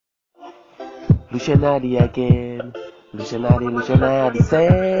Lucian Addi again. Lucian Addi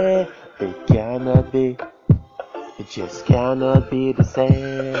say it cannot be. It just cannot be the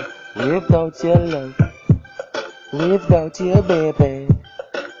same without your love, without your baby.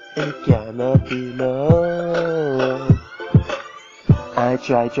 It cannot be, no. I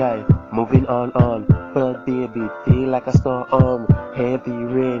try, moving on, but baby feel like a storm. Heavy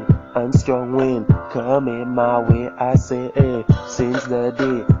rain and strong wind coming my way. I say, hey, since the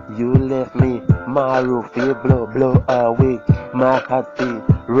day you left me, my roof feel blow away. My heart feel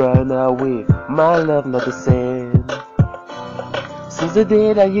run away. My love not the same. Since the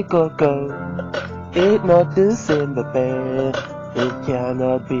day that you go, it not the same, baby. It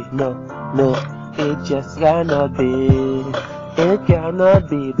cannot be, no, it just cannot be. It cannot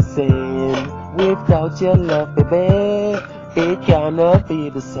be the same without your love, baby. It cannot be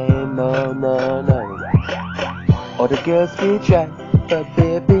the same, no. All the girls be try, but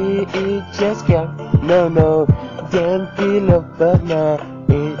baby, it just can't, no. Them feel love, but now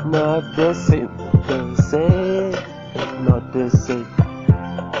it's not the same, it's not the same.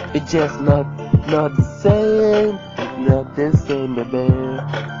 It's just not the same, it's not the same, baby.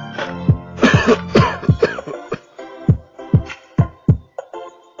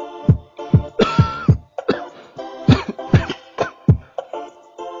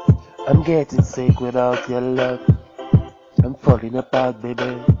 I'm getting sick without your love. I'm falling apart, baby.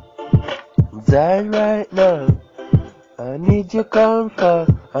 I'm dying right now. I need your comfort.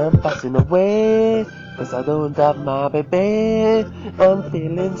 I'm passing away, 'cause I don't have my baby. I'm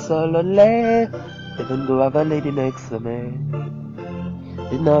feeling so lonely, even though I have a lady next to me.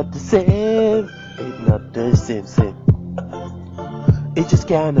 It's not the same. It's not the same. It just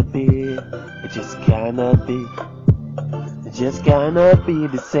cannot be. It just cannot be. It just cannot be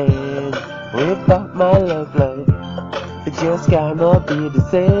the same without my love. It just cannot be the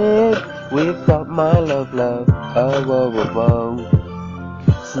same without my love. Oh, whoa.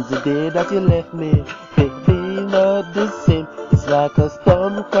 Since the day that you left me, baby, not the same. It's like a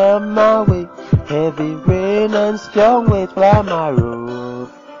storm come my way. Heavy rain and strong winds fly my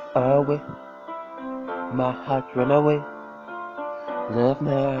roof away. My heart run away. Love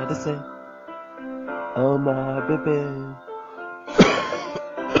not the same. Oh, my baby.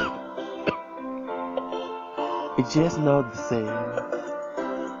 It's just not the same.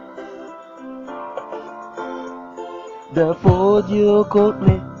 The food you cook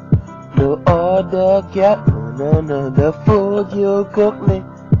me, no other girl, no. The food you cook me,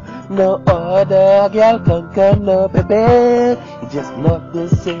 no other girl can, no, baby. It's just not the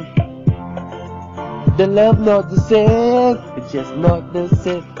same. The love not the same. It's just not the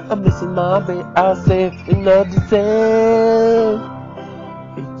same. I'm missing my baby. I say it's not the same.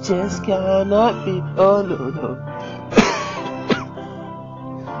 It just cannot be. Oh no.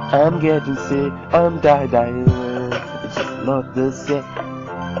 I'm getting sick. I'm dying. It's just not the same.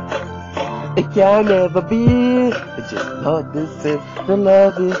 It can never be. It's just not the same. The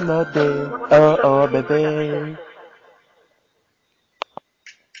love is not there. Oh baby.